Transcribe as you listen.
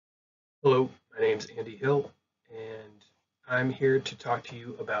Hello, my name's Andy Hill, and I'm here to talk to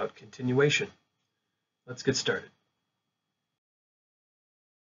you about continuation. Let's get started.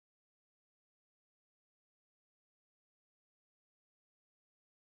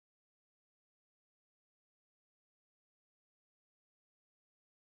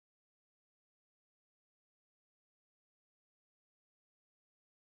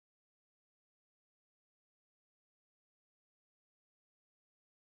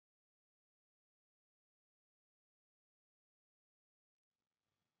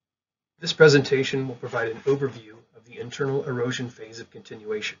 This presentation will provide an overview of the internal erosion phase of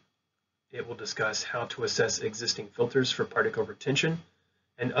continuation. It will discuss how to assess existing filters for particle retention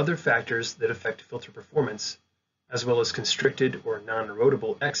and other factors that affect filter performance, as well as constricted or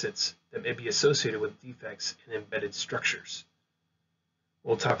non-erodible exits that may be associated with defects in embedded structures.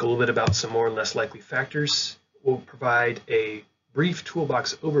 We'll talk a little bit about some more and less likely factors. We'll provide a brief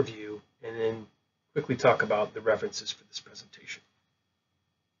toolbox overview and then quickly talk about the references for this presentation.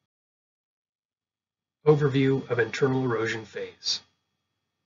 Overview of internal erosion phase.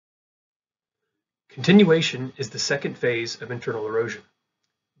 Continuation is the second phase of internal erosion.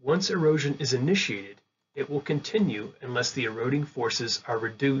 Once erosion is initiated, it will continue unless the eroding forces are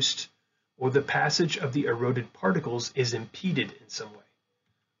reduced or the passage of the eroded particles is impeded in some way.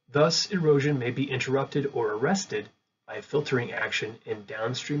 Thus, erosion may be interrupted or arrested by filtering action in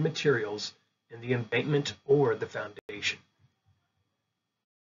downstream materials in the embankment or the foundation.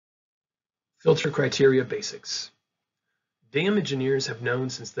 Filter criteria basics. Dam engineers have known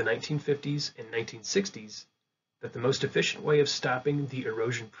since the 1950s and 1960s that the most efficient way of stopping the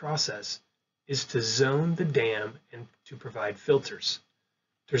erosion process is to zone the dam and to provide filters.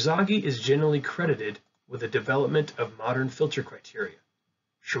 Terzaghi is generally credited with the development of modern filter criteria.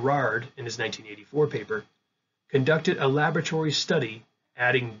 Sherrard, in his 1984 paper, conducted a laboratory study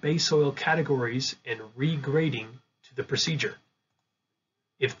adding base soil categories and regrading to the procedure.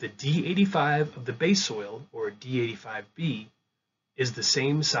 If the D85 of the base soil, or D85B, is the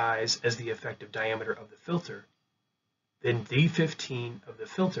same size as the effective diameter of the filter, then D15 of the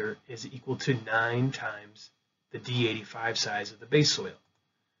filter is equal to 9 times the D85 size of the base soil.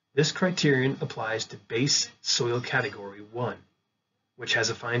 This criterion applies to base soil category 1, which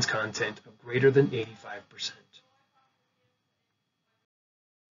has a fines content of greater than 85%.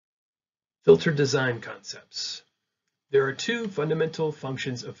 Filter design concepts. There are two fundamental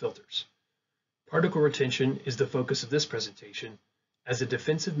functions of filters. Particle retention is the focus of this presentation as a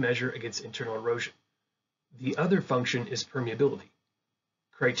defensive measure against internal erosion. The other function is permeability.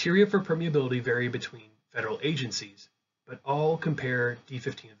 Criteria for permeability vary between federal agencies, but all compare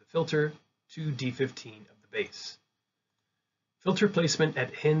D15 of the filter to D15 of the base. Filter placement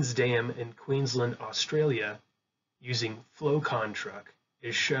at Hens Dam in Queensland, Australia, using Flowcon truck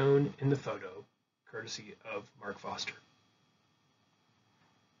is shown in the photo, courtesy of Mark Foster.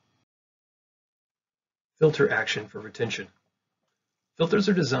 Filter action for retention. Filters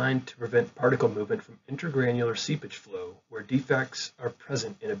are designed to prevent particle movement from intergranular seepage flow where defects are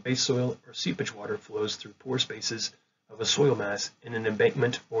present in a base soil or seepage water flows through pore spaces of a soil mass in an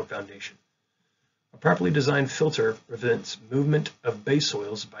embankment or foundation. A properly designed filter prevents movement of base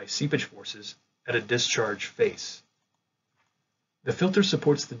soils by seepage forces at a discharge face. The filter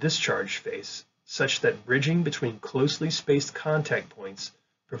supports the discharge face such that bridging between closely spaced contact points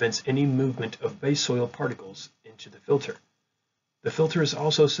prevents any movement of base soil particles into the filter. The filter is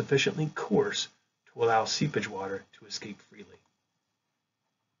also sufficiently coarse to allow seepage water to escape freely.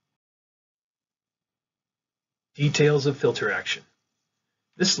 Details of filter action.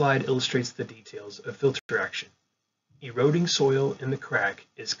 This slide illustrates the details of filter action. Eroding soil in the crack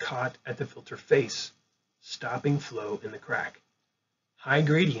is caught at the filter face, stopping flow in the crack. High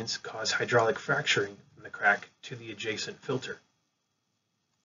gradients cause hydraulic fracturing from the crack to the adjacent filter.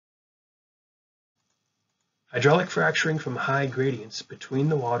 Hydraulic fracturing from high gradients between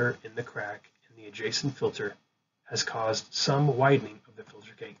the water in the crack and the adjacent filter has caused some widening of the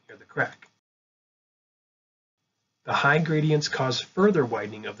filter cake near the crack. The high gradients cause further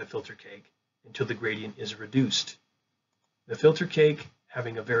widening of the filter cake until the gradient is reduced. The filter cake,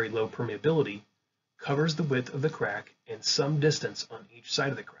 having a very low permeability, covers the width of the crack and some distance on each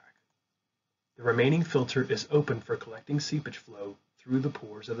side of the crack. The remaining filter is open for collecting seepage flow through the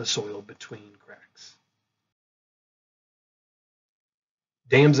pores of the soil between cracks.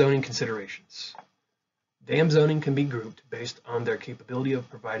 Dam zoning considerations. Dam zoning can be grouped based on their capability of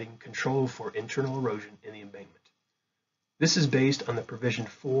providing control for internal erosion in the embankment. This is based on the provision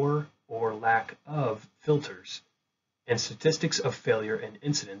for or lack of filters and statistics of failure and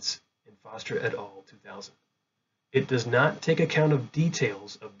incidents in Foster et al. 2000. It does not take account of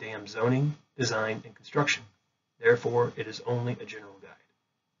details of dam zoning, design, and construction. Therefore, it is only a general guide.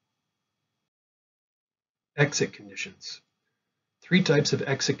 Exit conditions. Three types of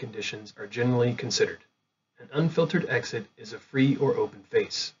exit conditions are generally considered. An unfiltered exit is a free or open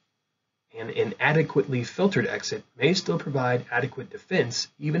face. An inadequately filtered exit may still provide adequate defense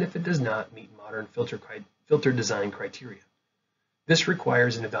even if it does not meet modern filter design criteria. This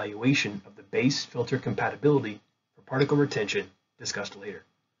requires an evaluation of the base filter compatibility for particle retention, discussed later.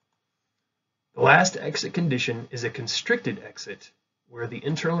 The last exit condition is a constricted exit, where the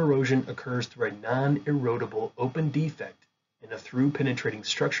internal erosion occurs through a non-erodible open defect in a through-penetrating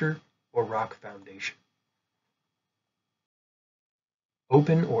structure or rock foundation.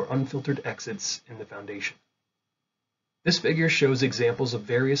 Open or unfiltered exits in the foundation. This figure shows examples of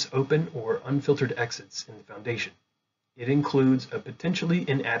various open or unfiltered exits in the foundation. It includes a potentially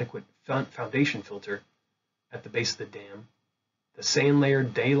inadequate foundation filter at the base of the dam, the sand layer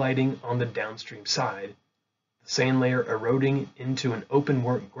daylighting on the downstream side, the sand layer eroding into an open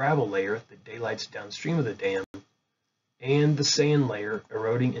work gravel layer that daylights downstream of the dam, and the sand layer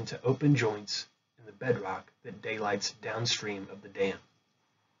eroding into open joints in the bedrock that daylights downstream of the dam.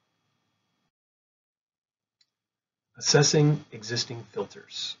 Assessing existing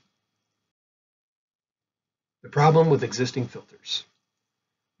filters. The problem with existing filters.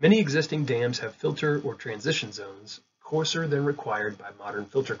 Many existing dams have filter or transition zones coarser than required by modern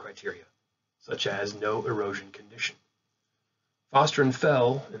filter criteria, such as no erosion condition. Foster and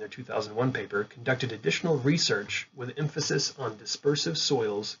Fell, in their 2001 paper, conducted additional research with emphasis on dispersive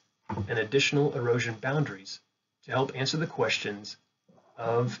soils and additional erosion boundaries to help answer the questions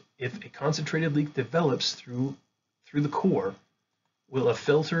of if a concentrated leak develops through the core, will a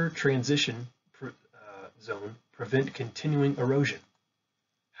filter transition zone prevent continuing erosion?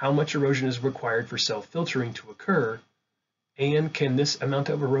 How much erosion is required for self-filtering to occur, and can this amount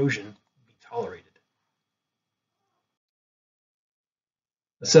of erosion be tolerated?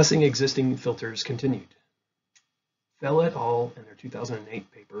 Assessing existing filters continued. Fell et al. In their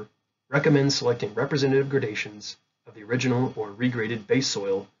 2008 paper recommends selecting representative gradations of the original or regraded base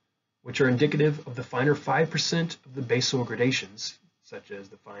soil, which are indicative of the finer 5% of the base soil gradations, such as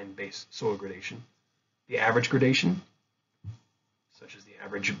the fine base soil gradation, the average gradation, such as the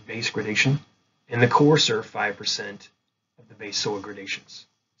average base gradation, and the coarser 5% of the base soil gradations,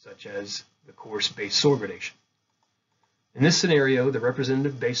 such as the coarse base soil gradation. In this scenario, the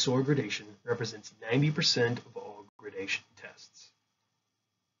representative base soil gradation represents 90% of all gradation tests.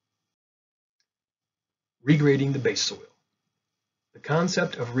 Regrading the base soil. The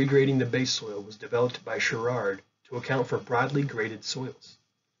concept of regrading the base soil was developed by Sherrard to account for broadly graded soils.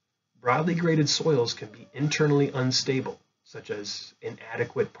 Broadly graded soils can be internally unstable, such as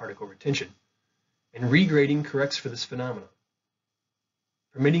inadequate particle retention, and regrading corrects for this phenomenon.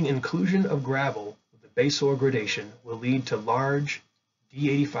 Permitting inclusion of gravel with the base soil gradation will lead to large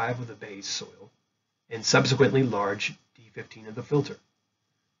D85 of the base soil and subsequently large D15 of the filter.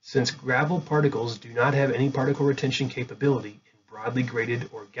 Since gravel particles do not have any particle retention capability in broadly graded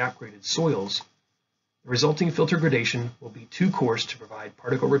or gap graded soils, the resulting filter gradation will be too coarse to provide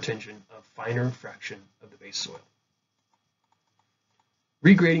particle retention of finer fraction of the base soil.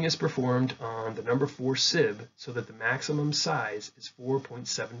 Regrading is performed on the number 4 sieve so that the maximum size is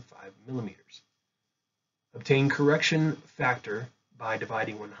 4.75 millimeters. Obtain correction factor by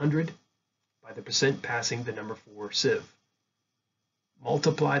dividing 100 by the percent passing the number 4 sieve.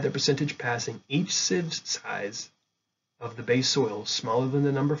 Multiply the percentage passing each sieve's size of the base soil smaller than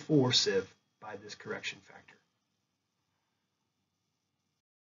the number 4 sieve by this correction factor.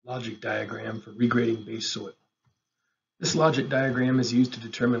 Logic diagram for regrading base soil. This logic diagram is used to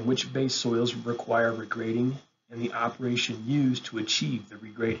determine which base soils require regrading and the operation used to achieve the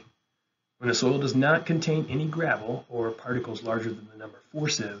regrading. When a soil does not contain any gravel or particles larger than the number 4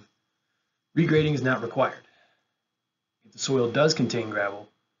 sieve, regrading is not required. If the soil does contain gravel,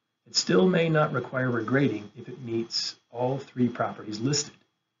 it still may not require regrading if it meets all 3 properties listed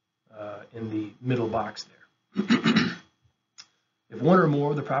in the middle box there. If one or more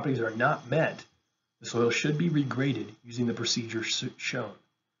of the properties are not met, the soil should be regraded using the procedure shown.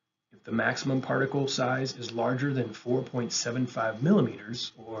 If the maximum particle size is larger than 4.75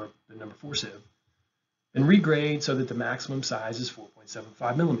 millimeters, or the number 4 sieve, then regrade so that the maximum size is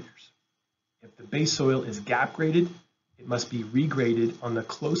 4.75 millimeters. If the base soil is gap graded, it must be regraded on the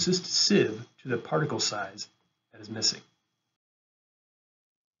closest sieve to the particle size that is missing.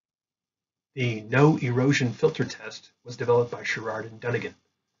 The no erosion filter test was developed by Sherrard and Dunnigan.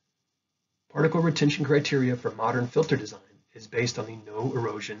 Particle retention criteria for modern filter design is based on the no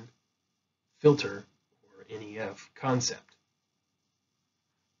erosion filter, or NEF concept.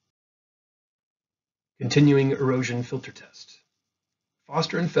 Continuing erosion filter test.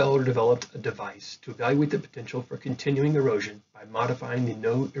 Foster and Feller developed a device to evaluate the potential for continuing erosion by modifying the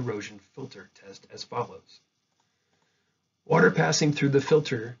no erosion filter test as follows. Water passing through the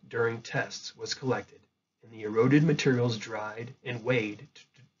filter during tests was collected, and the eroded materials dried and weighed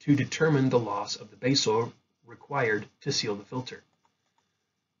to determine the loss of the base soil required to seal the filter.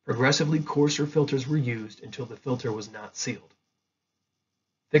 Progressively coarser filters were used until the filter was not sealed.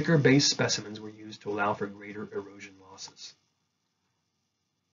 Thicker base specimens were used to allow for greater erosion losses.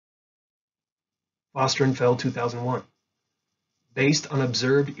 Foster and Fell 2001. Based on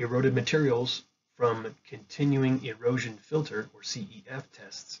observed eroded materials from continuing erosion filter or CEF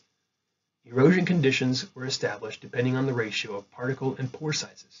tests, erosion conditions were established depending on the ratio of particle and pore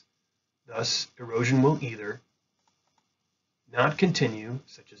sizes. Thus, erosion will either not continue,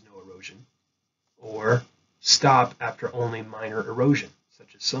 such as no erosion, or stop after only minor erosion,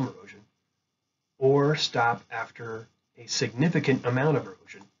 such as some erosion, or stop after a significant amount of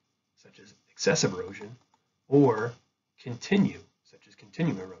erosion, such as excessive erosion, or continue, such as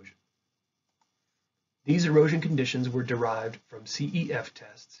continuing erosion. These erosion conditions were derived from CEF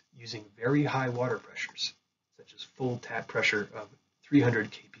tests using very high water pressures, such as full tap pressure of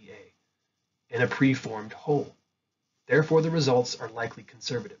 300 kPa, in a preformed hole. Therefore, the results are likely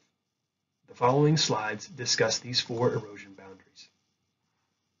conservative. The following slides discuss these four erosion boundaries.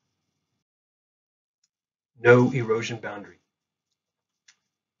 No erosion boundary.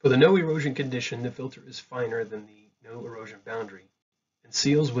 For the no erosion condition, the filter is finer than the no erosion boundary and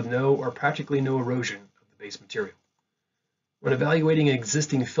seals with no or practically no erosion of the base material. When evaluating an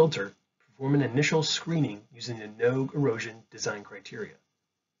existing filter, perform an initial screening using the no erosion design criteria.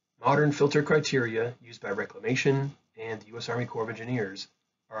 Modern filter criteria used by Reclamation and the U.S. Army Corps of Engineers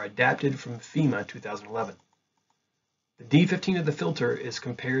are adapted from FEMA 2011. The D15 of the filter is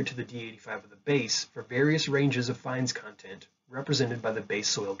compared to the D85 of the base for various ranges of fines content represented by the base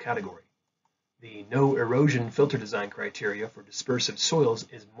soil category. The no erosion filter design criteria for dispersive soils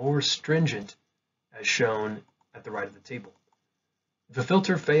is more stringent, as shown at the right of the table. If a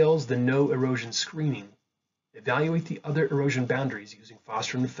filter fails the no erosion screening, evaluate the other erosion boundaries using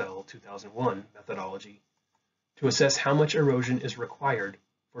Foster and Fell 2001 methodology to assess how much erosion is required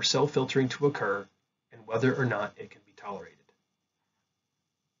for self-filtering to occur and whether or not it can be tolerated.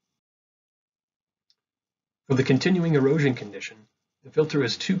 For the continuing erosion condition, the filter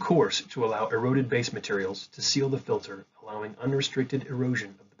is too coarse to allow eroded base materials to seal the filter, allowing unrestricted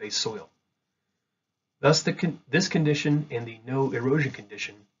erosion of the base soil. Thus, this condition and the no erosion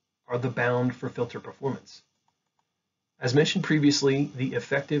condition are the bound for filter performance. As mentioned previously, the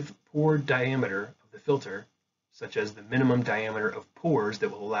effective pore diameter of the filter, such as the minimum diameter of pores that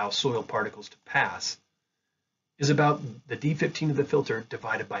will allow soil particles to pass, is about the D15 of the filter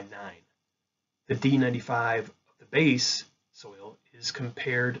divided by 9. The D95 of the base soil is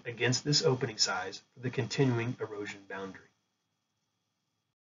compared against this opening size for the continuing erosion boundary.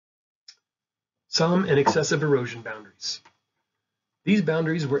 Some and excessive erosion boundaries. These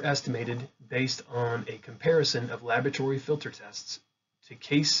boundaries were estimated based on a comparison of laboratory filter tests to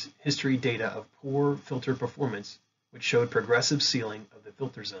case history data of pore filter performance, which showed progressive sealing of the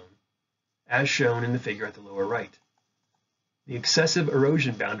filter zone, as shown in the figure at the lower right. The excessive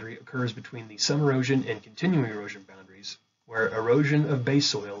erosion boundary occurs between the some erosion and continuing erosion boundaries, where erosion of base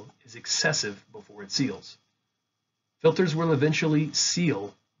soil is excessive before it seals. Filters will eventually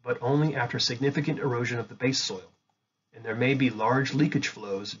seal, but only after significant erosion of the base soil, and there may be large leakage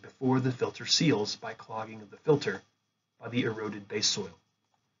flows before the filter seals by clogging of the filter by the eroded base soil.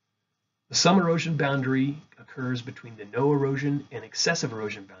 The some erosion boundary occurs between the no erosion and excessive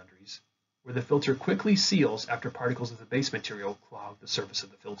erosion boundaries, where the filter quickly seals after particles of the base material clog the surface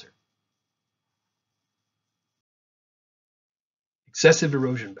of the filter. Excessive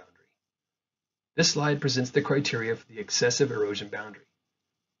erosion boundary. This slide presents the criteria for the excessive erosion boundary.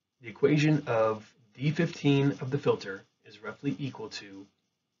 The equation of D15 of the filter is roughly equal to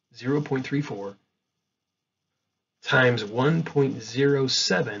 0.34 times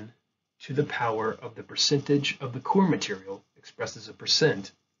 1.07 to the power of the percentage of the core material, expressed as a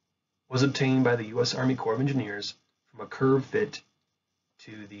percent, was obtained by the U.S. Army Corps of Engineers from a curve fit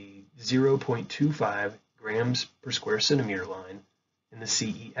to the 0.25 grams per square centimeter line in the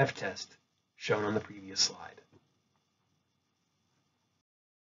CEF test shown on the previous slide.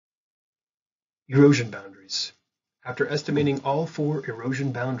 Erosion boundaries. After estimating all four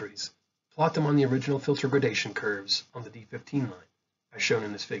erosion boundaries, plot them on the original filter gradation curves on the D15 line, as shown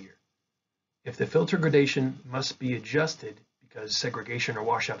in this figure. If the filter gradation must be adjusted because segregation or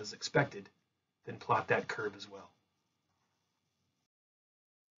washout is expected, then plot that curve as well.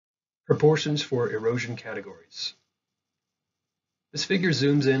 Proportions for erosion categories. This figure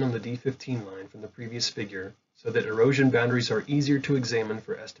zooms in on the D15 line from the previous figure so that erosion boundaries are easier to examine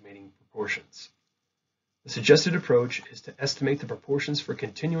for estimating proportions. The suggested approach is to estimate the proportions for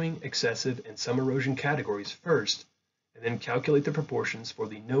continuing, excessive, and some erosion categories first, and then calculate the proportions for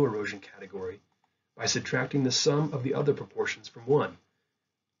the no erosion category by subtracting the sum of the other proportions from 1.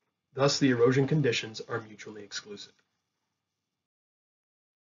 Thus, the erosion conditions are mutually exclusive.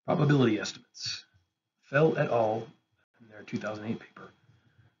 Probability estimates. Fell et al., in their 2008 paper,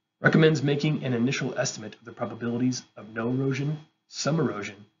 recommends making an initial estimate of the probabilities of no erosion, some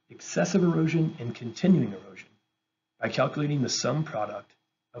erosion, excessive erosion, and continuing erosion by calculating the sum product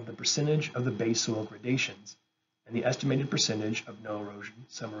of the percentage of the base soil gradations and the estimated percentage of no erosion,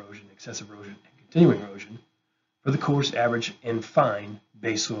 some erosion, excessive erosion, and continuing erosion for the coarse, average, and fine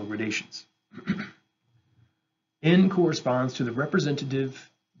base soil gradations. N corresponds to the representative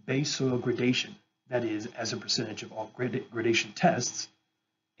base soil gradation, that is, as a percentage of all gradation tests,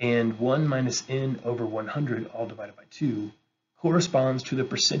 and 1 minus n over 100, all divided by 2, corresponds to the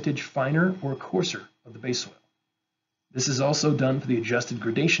percentage finer or coarser of the base soil. This is also done for the adjusted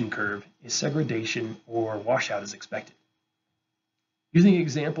gradation curve if segregation or washout is expected. Using the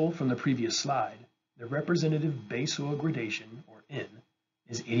example from the previous slide, the representative base soil gradation, or N,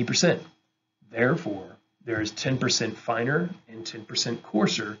 is 80%. Therefore, there is 10% finer and 10%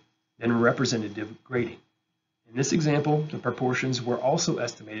 coarser than representative grading. In this example, the proportions were also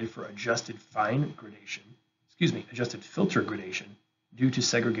estimated for adjusted filter gradation due to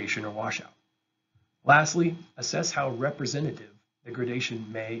segregation or washout. Lastly, assess how representative the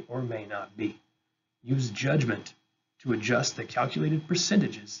gradation may or may not be. Use judgment to adjust the calculated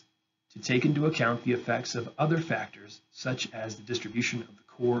percentages to take into account the effects of other factors such as the distribution of the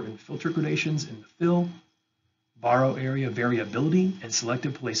core and filter gradations in the fill, borrow area variability, and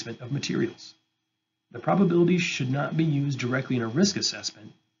selective placement of materials. The probabilities should not be used directly in a risk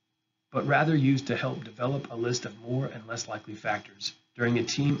assessment, but rather used to help develop a list of more and less likely factors during a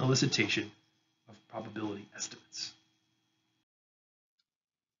team elicitation of probability estimates.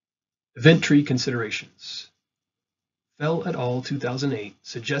 Event tree considerations. Fell et al. 2008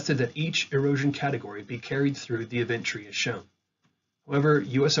 suggested that each erosion category be carried through the event tree as shown. However,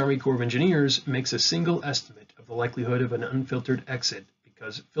 U.S. Army Corps of Engineers makes a single estimate of the likelihood of an unfiltered exit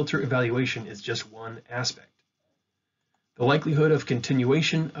because filter evaluation is just one aspect. The likelihood of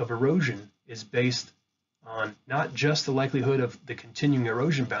continuation of erosion is based on not just the likelihood of the continuing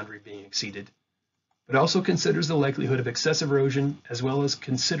erosion boundary being exceeded, but also considers the likelihood of excessive erosion as well as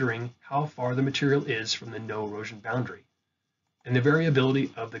considering how far the material is from the no erosion boundary, and the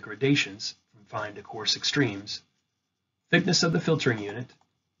variability of the gradations from fine to coarse extremes, thickness of the filtering unit,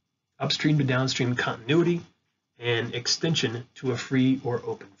 upstream to downstream continuity, and extension to a free or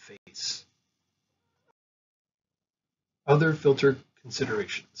open face. Other filter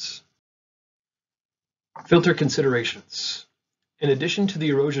considerations. Filter considerations. In addition to the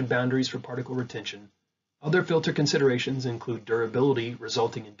erosion boundaries for particle retention, other filter considerations include durability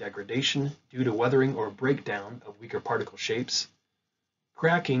resulting in degradation due to weathering or breakdown of weaker particle shapes,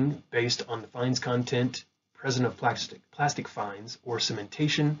 cracking based on the fines content present of plastic fines or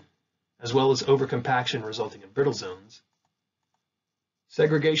cementation, as well as overcompaction resulting in brittle zones,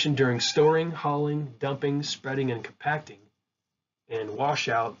 segregation during storing, hauling, dumping, spreading, and compacting, and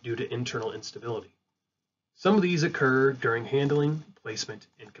washout due to internal instability. Some of these occur during handling, placement,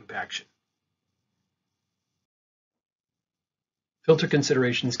 and compaction. Filter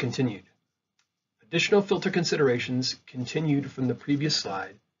considerations continued. Additional filter considerations continued from the previous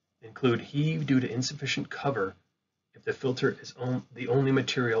slide include heave due to insufficient cover if the filter is the only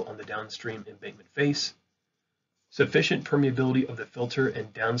material on the downstream embankment face, sufficient permeability of the filter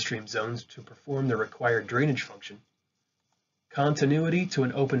and downstream zones to perform the required drainage function, continuity to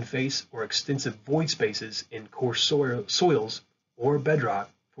an open face or extensive void spaces in coarse soils or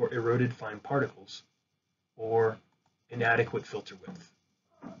bedrock for eroded fine particles, or inadequate filter width.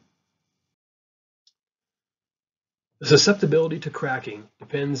 The susceptibility to cracking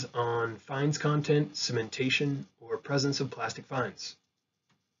depends on fines content, cementation, or presence of plastic fines.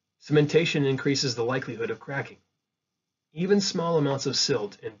 Cementation increases the likelihood of cracking. Even small amounts of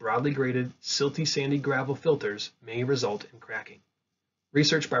silt in broadly graded, silty sandy gravel filters may result in cracking.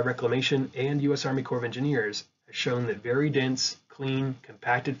 Research by Reclamation and U.S. Army Corps of Engineers has shown that very dense, clean,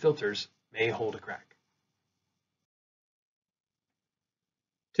 compacted filters may hold a crack.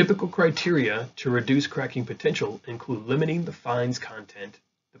 Typical criteria to reduce cracking potential include limiting the fines content,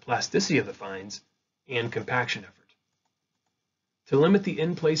 the plasticity of the fines, and compaction effort. To limit the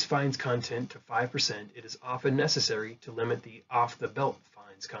in-place fines content to 5%, it is often necessary to limit the off-the-belt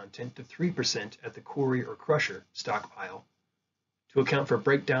fines content to 3% at the quarry or crusher stockpile to account for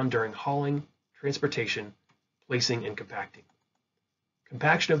breakdown during hauling, transportation, placing, and compacting.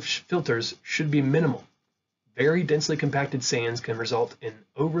 Compaction of filters should be minimal. Very densely compacted sands can result in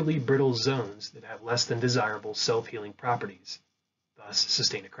overly brittle zones that have less than desirable self-healing properties, thus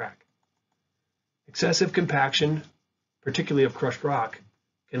sustain a crack. Excessive compaction, particularly of crushed rock,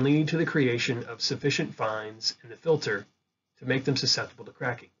 can lead to the creation of sufficient fines in the filter to make them susceptible to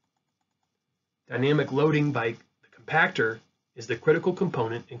cracking. Dynamic loading by the compactor is the critical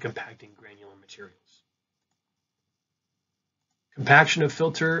component in compacting granular materials. Compaction of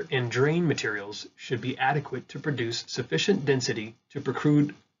filter and drain materials should be adequate to produce sufficient density to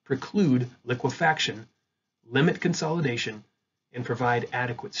preclude liquefaction, limit consolidation, and provide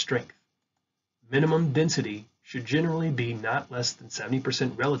adequate strength. Minimum density should generally be not less than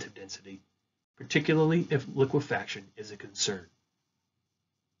 70% relative density, particularly if liquefaction is a concern.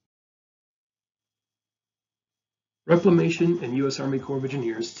 Reclamation and U.S. Army Corps of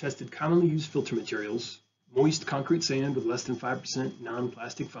Engineers tested commonly used filter materials, moist concrete sand with less than 5%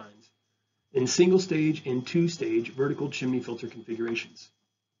 non-plastic fines, in single-stage and two-stage vertical chimney filter configurations.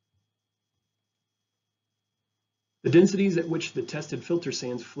 The densities at which the tested filter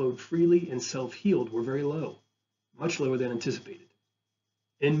sands flowed freely and self-healed were very low, much lower than anticipated.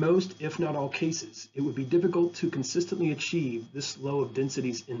 In most, if not all cases, it would be difficult to consistently achieve this low of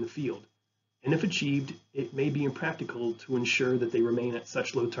densities in the field, and if achieved, it may be impractical to ensure that they remain at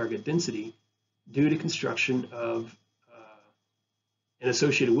such low target density due to construction of and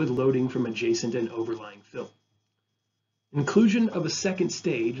associated with loading from adjacent and overlying fill. Inclusion of a second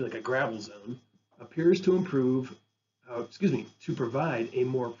stage, like a gravel zone, appears to provide a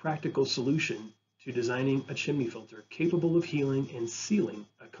more practical solution to designing a chimney filter capable of healing and sealing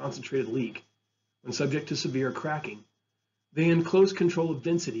a concentrated leak when subject to severe cracking than close control of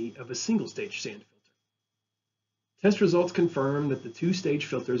density of a single-stage sand filter. Test results confirm that the two-stage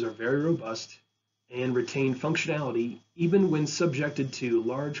filters are very robust and retain functionality even when subjected to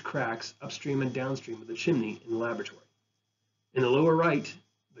large cracks upstream and downstream of the chimney in the laboratory. In the lower right,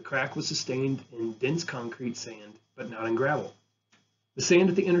 the crack was sustained in dense concrete sand, but not in gravel. The sand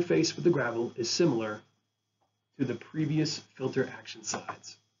at the interface with the gravel is similar to the previous filter action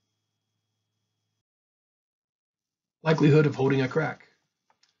slides. Likelihood of holding a crack.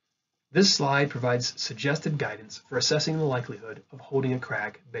 This slide provides suggested guidance for assessing the likelihood of holding a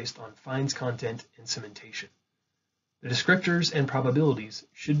crack based on fines content and cementation. The descriptors and probabilities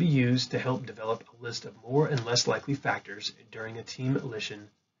should be used to help develop a list of more and less likely factors during a team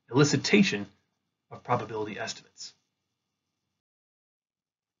elicitation of probability estimates.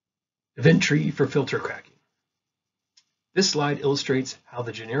 Event tree for filter cracking. This slide illustrates how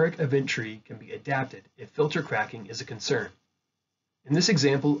the generic event tree can be adapted if filter cracking is a concern. In this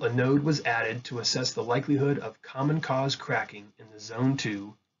example, a node was added to assess the likelihood of common cause cracking in the Zone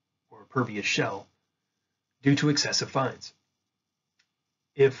 2, or pervious shell, due to excessive fines.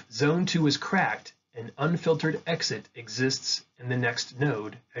 If Zone 2 is cracked, an unfiltered exit exists in the next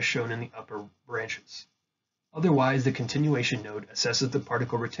node, as shown in the upper branches. Otherwise, the continuation node assesses the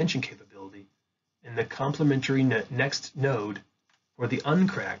particle retention capability in the complementary next node for the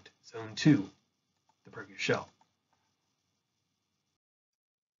uncracked Zone 2, the pervious shell.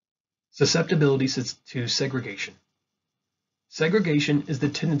 Susceptibility to segregation. Segregation is the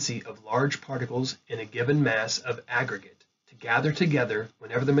tendency of large particles in a given mass of aggregate to gather together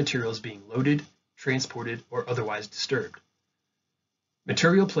whenever the material is being loaded, transported, or otherwise disturbed.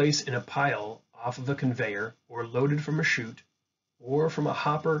 Material placed in a pile off of a conveyor or loaded from a chute or from a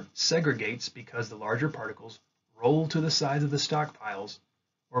hopper segregates because the larger particles roll to the sides of the stockpiles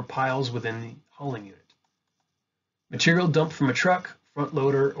or piles within the hauling unit. Material dumped from a truck, front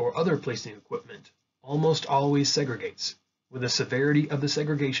loader, or other placing equipment almost always segregates, with the severity of the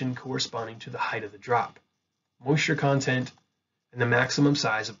segregation corresponding to the height of the drop, moisture content, and the maximum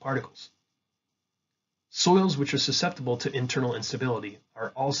size of particles. Soils which are susceptible to internal instability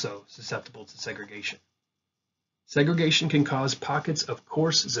are also susceptible to segregation. Segregation can cause pockets of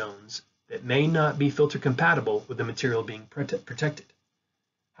coarse zones that may not be filter compatible with the material being protected.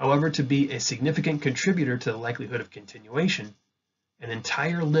 However, to be a significant contributor to the likelihood of continuation, an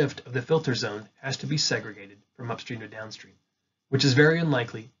entire lift of the filter zone has to be segregated from upstream to downstream, which is very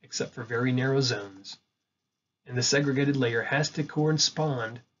unlikely except for very narrow zones, and the segregated layer has to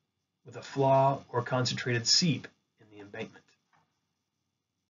correspond with a flaw or concentrated seep in the embankment.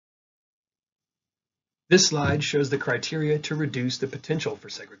 This slide shows the criteria to reduce the potential for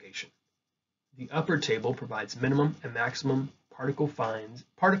segregation. The upper table provides minimum and maximum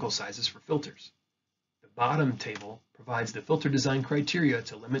particle sizes for filters. The bottom table provides the filter design criteria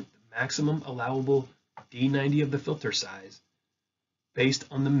to limit the maximum allowable D90 of the filter size based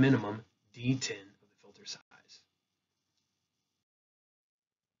on the minimum D10 of the filter size.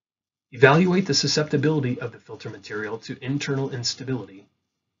 Evaluate the susceptibility of the filter material to internal instability,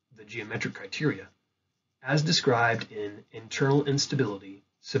 the geometric criteria, as described in Internal Instability,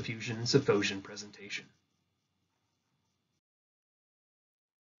 Suffusion and Suffosion presentation.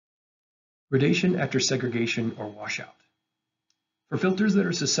 Gradation after segregation or washout. For filters that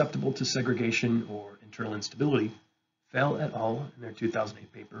are susceptible to segregation or internal instability, Fell et al. In their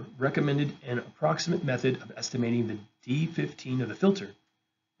 2008 paper recommended an approximate method of estimating the D15 of the filter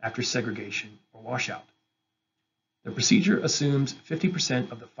after segregation or washout. The procedure assumes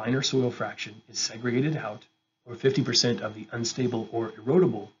 50% of the finer soil fraction is segregated out, or 50% of the unstable or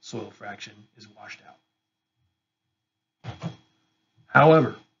erodible soil fraction is washed out.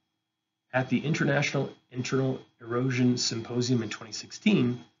 However, at the International Internal Erosion Symposium in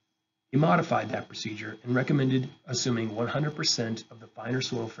 2016, he modified that procedure and recommended assuming 100% of the finer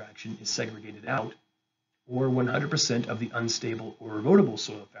soil fraction is segregated out, or 100% of the unstable or erodible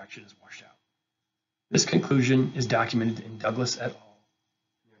soil fraction is washed out. This conclusion is documented in Douglas et al.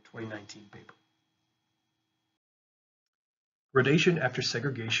 In their 2019 paper. Gradation after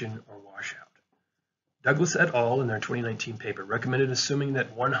segregation or washout. Douglas et al. In their 2019 paper recommended assuming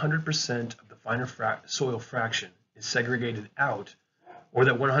that 100% of the finer soil fraction is segregated out, or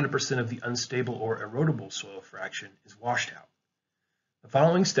that 100% of the unstable or erodible soil fraction is washed out. The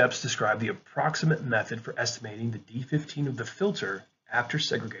following steps describe the approximate method for estimating the D15 of the filter after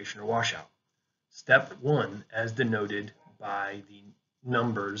segregation or washout. Step 1, as denoted by the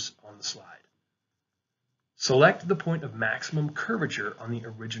numbers on the slide. Select the point of maximum curvature on the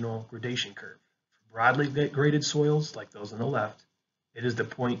original gradation curve. For broadly graded soils, like those on the left, it is the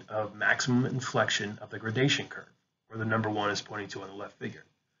point of maximum inflection of the gradation curve, where the number 1 is pointing to on the left figure.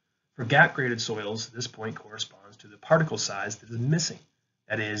 For gap-graded soils, this point corresponds to the particle size that is missing,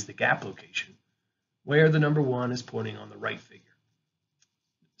 that is, the gap location, where the number 1 is pointing on the right figure.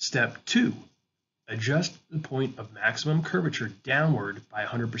 Step 2, adjust the point of maximum curvature downward by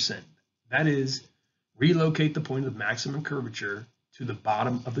 100%. That is, relocate the point of maximum curvature to the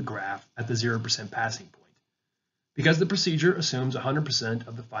bottom of the graph at the 0% passing point, because the procedure assumes 100%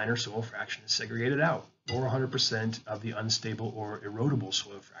 of the finer soil fraction is segregated out, or 100% of the unstable or erodible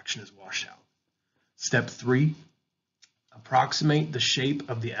soil fraction is washed out. Step 3, approximate the shape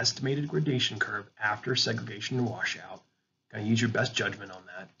of the estimated gradation curve after segregation and washout. Kind of use your best judgment on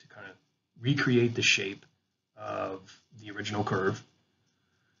that to kind of recreate the shape of the original curve.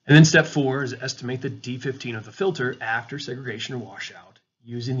 And then step 4 is estimate the D15 of the filter after segregation and washout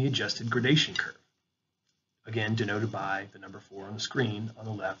using the adjusted gradation curve, again denoted by the number 4 on the screen on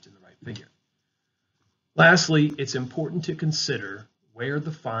the left and the right figure. Lastly, it's important to consider where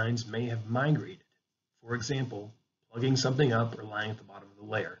the fines may have migrated. For example, plugging something up or lying at the bottom of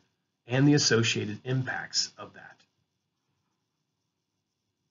the layer, and the associated impacts of that.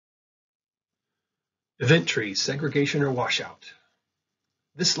 Event tree, segregation or washout.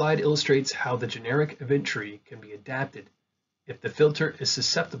 This slide illustrates how the generic event tree can be adapted if the filter is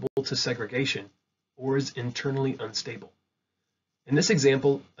susceptible to segregation or is internally unstable. In this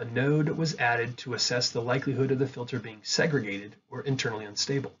example, a node was added to assess the likelihood of the filter being segregated or internally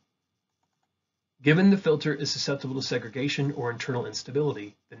unstable. Given the filter is susceptible to segregation or internal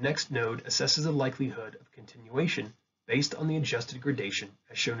instability, the next node assesses the likelihood of continuation based on the adjusted gradation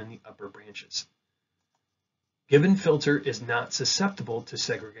as shown in the upper branches. Given filter is not susceptible to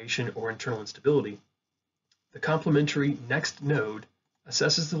segregation or internal instability, the complementary next node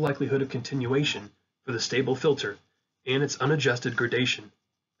assesses the likelihood of continuation for the stable filter and its unadjusted gradation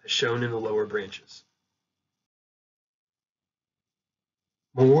as shown in the lower branches.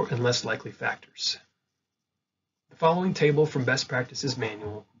 More and less likely factors. The following table from Best Practices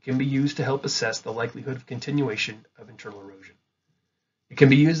Manual can be used to help assess the likelihood of continuation of internal erosion. It can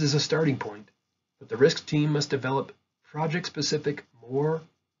be used as a starting point, but the risk team must develop project-specific more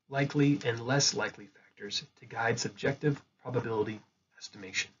likely and less likely factors to guide subjective probability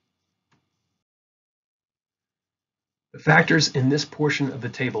estimation. The factors in this portion of the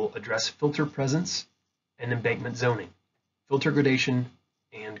table address filter presence and embankment zoning, filter gradation,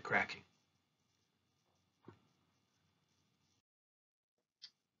 and cracking.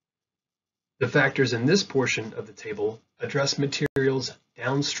 The factors in this portion of the table address materials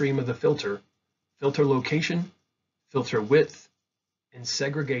downstream of the filter, filter location, filter width, and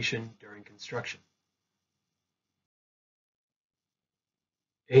segregation during construction.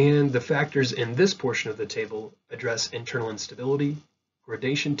 And the factors in this portion of the table address internal instability,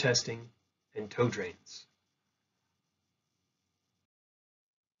 gradation testing, and toe drains.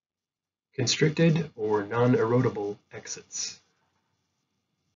 Constricted or non-erodible exits.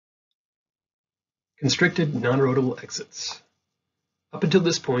 Constricted non-erodible exits. Up until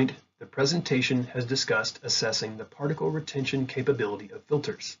this point, the presentation has discussed assessing the particle retention capability of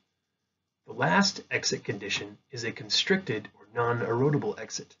filters. The last exit condition is a constricted or non-erodible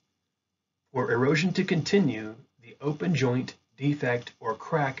exit. For erosion to continue, the open joint, defect, or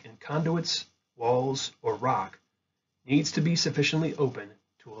crack in conduits, walls, or rock needs to be sufficiently open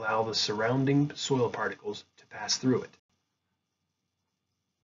to allow the surrounding soil particles to pass through it.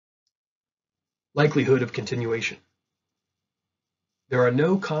 Likelihood of continuation. There are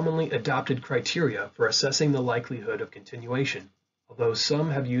no commonly adopted criteria for assessing the likelihood of continuation, although some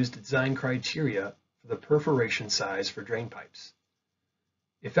have used design criteria for the perforation size for drain pipes.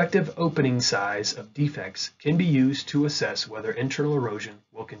 Effective opening size of defects can be used to assess whether internal erosion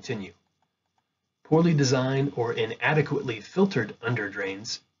will continue. Poorly designed or inadequately filtered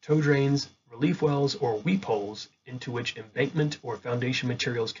underdrains, toe drains, relief wells, or weep holes into which embankment or foundation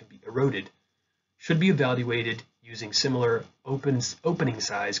materials can be eroded should be evaluated using similar opening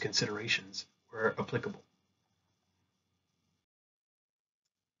size considerations where applicable.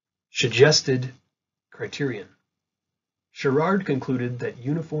 Suggested criterion. Sherrard concluded that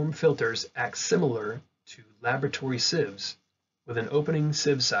uniform filters act similar to laboratory sieves, with an opening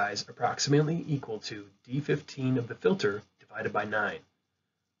sieve size approximately equal to D15 of the filter divided by 9,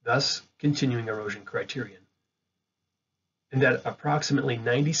 thus continuing erosion criterion, and that approximately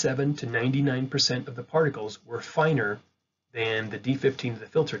 97 to 99% of the particles were finer than the D15 of the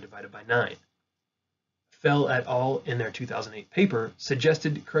filter divided by 9. Fell et al. In their 2008 paper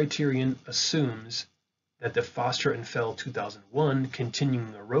suggested criterion assumes that the Foster and Fell 2001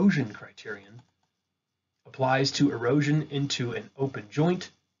 continuing erosion criterion applies to erosion into an open joint,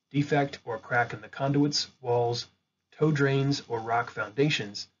 defect, or crack in the conduits, walls, toe drains, or rock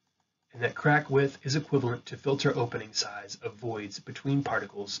foundations, and that crack width is equivalent to filter opening size of voids between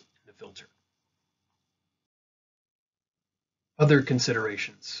particles in the filter. Other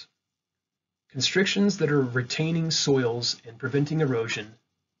considerations. Constrictions that are retaining soils and preventing erosion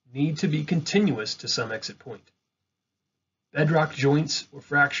need to be continuous to some exit point. Bedrock joints or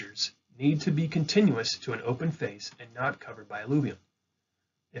fractures need to be continuous to an open face and not covered by alluvium.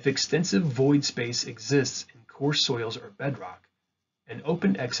 If extensive void space exists in coarse soils or bedrock, an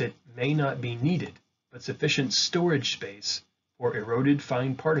open exit may not be needed, but sufficient storage space for eroded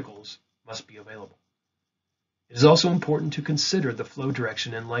fine particles must be available. It is also important to consider the flow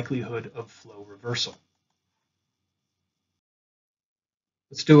direction and likelihood of flow reversal.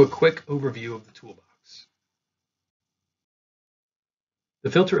 Let's do a quick overview of the toolbox. The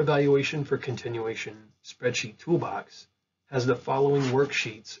Filter Evaluation for Continuation spreadsheet toolbox has the following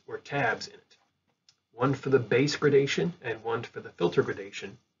worksheets or tabs in it. One for the base gradation and one for the filter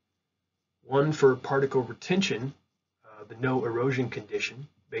gradation. One for particle retention, the no erosion condition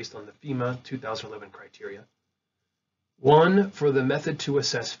based on the FEMA 2011 criteria. One for the method to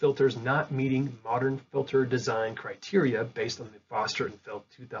assess filters not meeting modern filter design criteria based on the Foster and Fell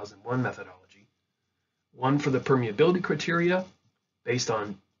 2001 methodology. One for the permeability criteria based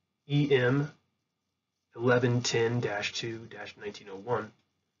on EM 1110-2-1901,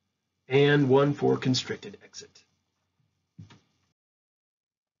 and one for constricted exit.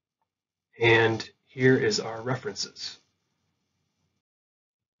 And here is our references.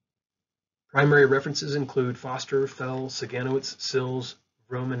 Primary references include Foster, Fell, Saganowitz, Sills,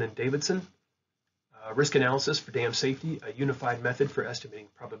 Vroman, and Davidson. Risk analysis for dam safety, a unified method for estimating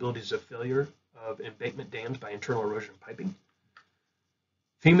probabilities of failure of embankment dams by internal erosion piping.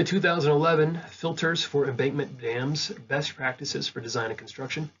 FEMA 2011, filters for embankment dams, best practices for design and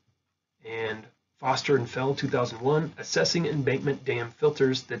construction. And Foster and Fell 2001, assessing embankment dam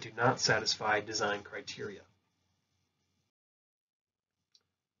filters that do not satisfy design criteria.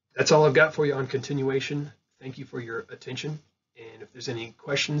 That's all I've got for you on continuation. Thank you for your attention. And if there's any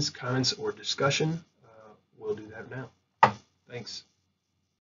questions, comments, or discussion, we'll do that now. Thanks.